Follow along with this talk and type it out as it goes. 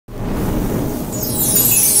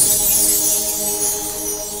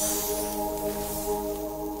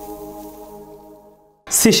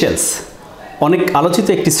Seychelles অনেক আলোচিত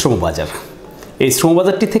একটি শ্রমবাজার। এই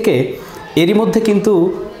শ্রমবাজারটি থেকে এরই মধ্যে কিন্তু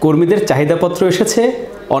কর্মীদের চাহিদাপত্র এসেছে।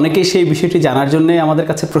 অনেকেই সেই বিষয়টি জানার জন্য আমাদের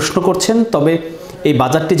কাছে প্রশ্ন করছেন। তবে এই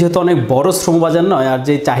বাজারটি যেহেতু অনেক বড় শ্রমবাজার নয়, আর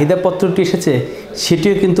যে চাহিদাপত্রটি এসেছে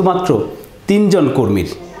সেটিও কিন্তু মাত্র 3 জন কর্মীর।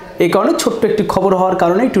 এই কারণে ছোট্ট একটি খবর হওয়ার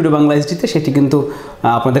কারণেই টুডে বাংলা এসডিতে সেটি কিন্তু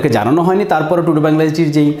আপনাদেরকে জানানো হয়নি। তারপরে টুডে বাংলা এসডির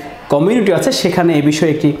যেই কমিউনিটি আছে সেখানে এ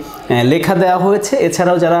বিষয়ে একটি লেখা দেওয়া হয়েছে।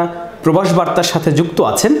 এছাড়াও যারা প্রবাস বার্তার সাথে যুক্ত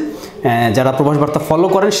আছেন, যারা প্রবাস বার্তা ফলো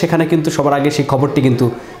করেন, সেখানে কিন্তু সবার আগে সেই খবরটি কিন্তু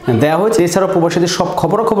দেওয়া হয়েছে। এছাড়াও প্রবাসীদের সব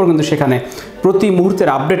খবরাখবর কিন্তু সেখানে প্রতি মুহূর্তের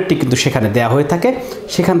আপডেটটি কিন্তু সেখানে দেওয়া হয়ে থাকে,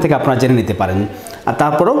 সেখান থেকে আপনারা জেনে নিতে পারেন। আর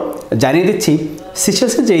তারপরেও জানিয়ে দিচ্ছি,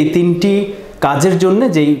 সিচুয়েশনে যে এই 3টি কাজের জন্য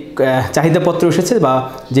যেই চাহিদাপত্র এসেছে বা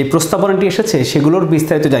যে প্রস্তাবনাটি এসেছে সেগুলোর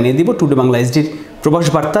বিস্তারিত জানিয়ে দিব টুডে বাংলা এসডির প্রবাস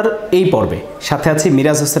বার্তার এই পর্বে। সাথে আছি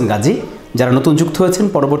মিরাজ হোসেন গাজী। যারা নতুন যুক্ত হয়েছেন,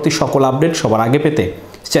 পরবর্তী সকল আপডেট সবার আগে পেতে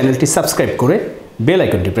চ্যানেলটি সাবস্ক্রাইব করে বেল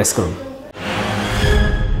আইকনটি প্রেস করুন।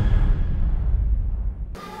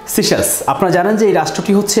 সিশেলস, আপনারা জানেন যে এই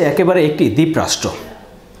রাষ্ট্রটি হচ্ছে একেবারে একটি দ্বীপ রাষ্ট্র।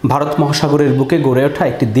 ভারত মহাসাগরের বুকে গড়ে ওঠা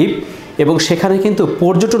একটি দ্বীপ, এবং সেখানে কিন্তু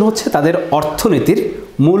পর্যটন হচ্ছে তাদের অর্থনীতির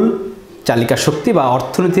মূল চালিকা শক্তি বা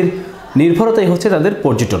অর্থনীতির নির্ভরতাই হচ্ছে তাদের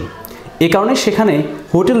পর্যটন। এ কারণে সেখানে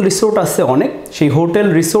হোটেল রিসোর্ট আছে অনেক। সেই হোটেল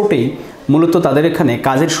রিসোর্টেই মূলত তাদের এখানে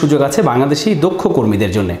কাজের সুযোগ আছে বাংলাদেশি দক্ষ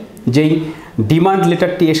কর্মীদের জন্য। যেই ডিমান্ড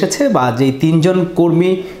লেটারটি এসেছে বা যেই 3 জন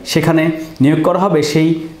কর্মী সেখানে নিয়োগ করা হবে, সেই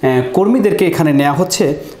কর্মীদেরকে এখানে নেওয়া হচ্ছে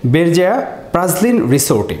বেরজায়া প্রাজলিন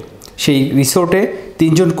রিসোর্টে। সেই রিসোর্টে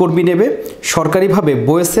 3 জন কর্মী নেবে, সরকারিভাবে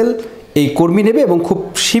বোয়েসেল এই কর্মী নেবে এবং খুব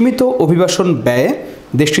সীমিত অভিবাসন ব্যয়ে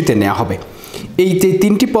দেশটিতে নেওয়া হবে। এই যে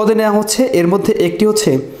 3টি পদে নেওয়া হচ্ছে, এর মধ্যে একটি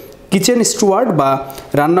হচ্ছে কিচেন স্টুয়ার্ড বা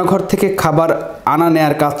রান্নাঘর থেকে খাবার আনা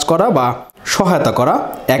নেয়ার কাজ করা বা সহায়তা করা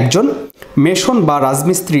 1 জন, মেশন বা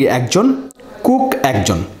রাজমিস্ত্রি 1 জন, কুক 1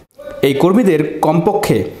 জন। এই কর্মীদের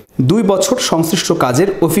কমপক্ষে 2 বছর সংশ্লিষ্ট কাজের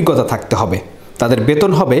অভিজ্ঞতা থাকতে হবে। তাদের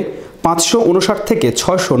বেতন হবে 559 থেকে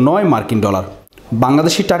 609 মার্কিন ডলার,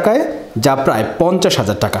 বাংলাদেশি টাকায় যা প্রায়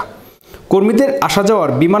 50,000 টাকা। কর্মীদের আসা যাওয়ার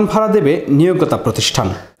বিমান ভাড়া দেবে নিয়োগদাতা প্রতিষ্ঠান।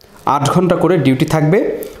 8 ঘন্টা করে ডিউটি থাকবে।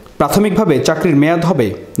 প্রাথমিকভাবে চাকরির মেয়াদ হবে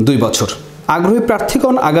 2 বছর। আগ্রহী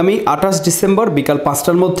প্রার্থীগণ আগামী 28 ডিসেম্বর বিকাল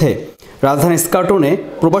 5টার মধ্যে রাজধানী স্কার্টনে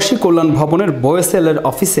প্রবাসী কল্যাণ ভবনের বোয়েসেলের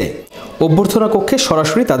অফিসে অভ্যর্থনা কক্ষে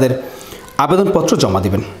সরাসরি তাদের আবেদনপত্র জমা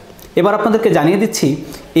দেবেন। এবার আপনাদেরকে জানিয়ে দিচ্ছি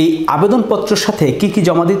এই আবেদনপত্রের সাথে কি কি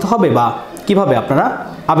জমা দিতে হবে বা কিভাবে আপনারা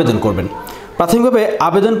আবেদন করবেন। প্রাথমিকভাবে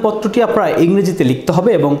আবেদনপত্রটি আপনারা ইংরেজিতে লিখতে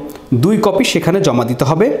হবে এবং 2 কপি সেখানে জমা দিতে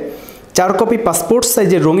হবে। 4 কপি পাসপোর্ট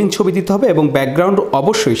সাইজের রঙিন ছবি দিতে হবে এবং ব্যাকগ্রাউন্ড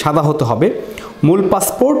অবশ্যই সাদা হতে হবে। মূল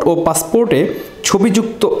পাসপোর্ট ও পাসপোর্টে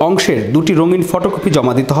ছবিযুক্ত অংশের 2টি রঙিন ফটোকপি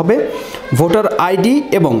জমা দিতে হবে। ভোটার আইডি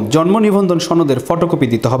এবং জন্ম নিবন্ধন সনদের ফটোকপি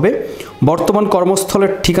দিতে হবে। বর্তমান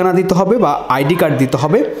কর্মস্থলের ঠিকানা দিতে হবে বা আইডি কার্ড দিতে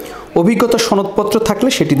হবে। অভিজ্ঞতা সনদপত্র থাকলে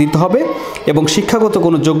সেটি দিতে হবে এবং শিক্ষাগত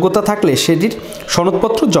কোনো যোগ্যতা থাকলে সেটির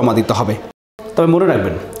সনদপত্র জমা দিতে হবে। তবে মনে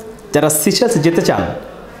রাখবেন, যারা সিচেলস যেতে চান,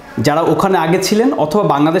 যারা ওখানে আগে ছিলেন অথবা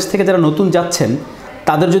বাংলাদেশ থেকে যারা নতুন যাচ্ছেন,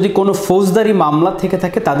 তাদের যদি কোনো ফৌজদারি মামলা থেকে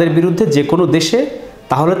থাকে তাদের বিরুদ্ধে যে কোনো দেশে,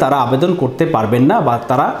 তাহলে তারা আবেদন করতে পারবেন না বা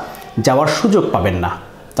তারা যাওয়ার সুযোগ পাবেন না।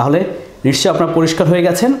 তাহলে নিশ্চয়ই আপনারা পরিষ্কার হয়ে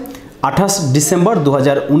গেছেন। 28 ডিসেম্বর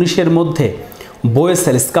 2019-এর মধ্যে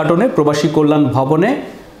বোয়েসেল স্কার্টনে প্রবাসী কল্যাণ ভবনে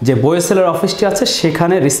যে বোয়েসেলের অফিসটি আছে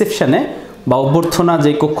সেখানে রিসেপশনে বা অভ্যর্থনা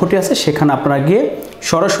যে কক্ষটি আছে সেখানে আপনারা গিয়ে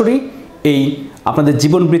সরাসরি এই আপনাদের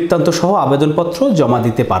জীবন বৃত্তান্ত সহ আবেদনপত্র জমা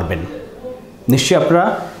দিতে পারবেন। নিশ্চয়ই আপনারা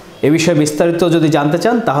এ বিষয়ে বিস্তারিত যদি জানতে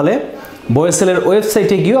চান তাহলে বোয়েসেলের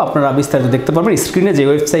ওয়েবসাইটে গিয়েও আপনারা বিস্তারিত দেখতে পারবেন। স্ক্রিনে যে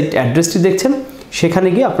ওয়েবসাইট অ্যাড্রেসটি দেখছেন সেখানে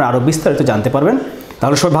গিয়ে আপনারা আরও বিস্তারিত জানতে পারবেন।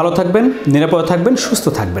 তাহলে সবাই ভালো থাকবেন, নিরাপদে থাকবেন, সুস্থ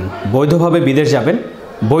থাকবেন, বৈধভাবে বিদেশ যাবেন,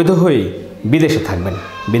 বৈধ হয়েই বিদেশে থাকবেন।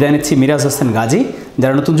 বিদায় নিচ্ছি, মিরাজ হোসেন গাজী।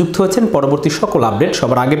 যারা নতুন যুক্ত হয়েছেন, পরবর্তী সকল আপডেট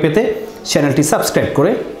সবার আগে পেতে চ্যানেলটি সাবস্ক্রাইব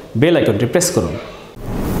করে বেল আইকনটি প্রেস করুন।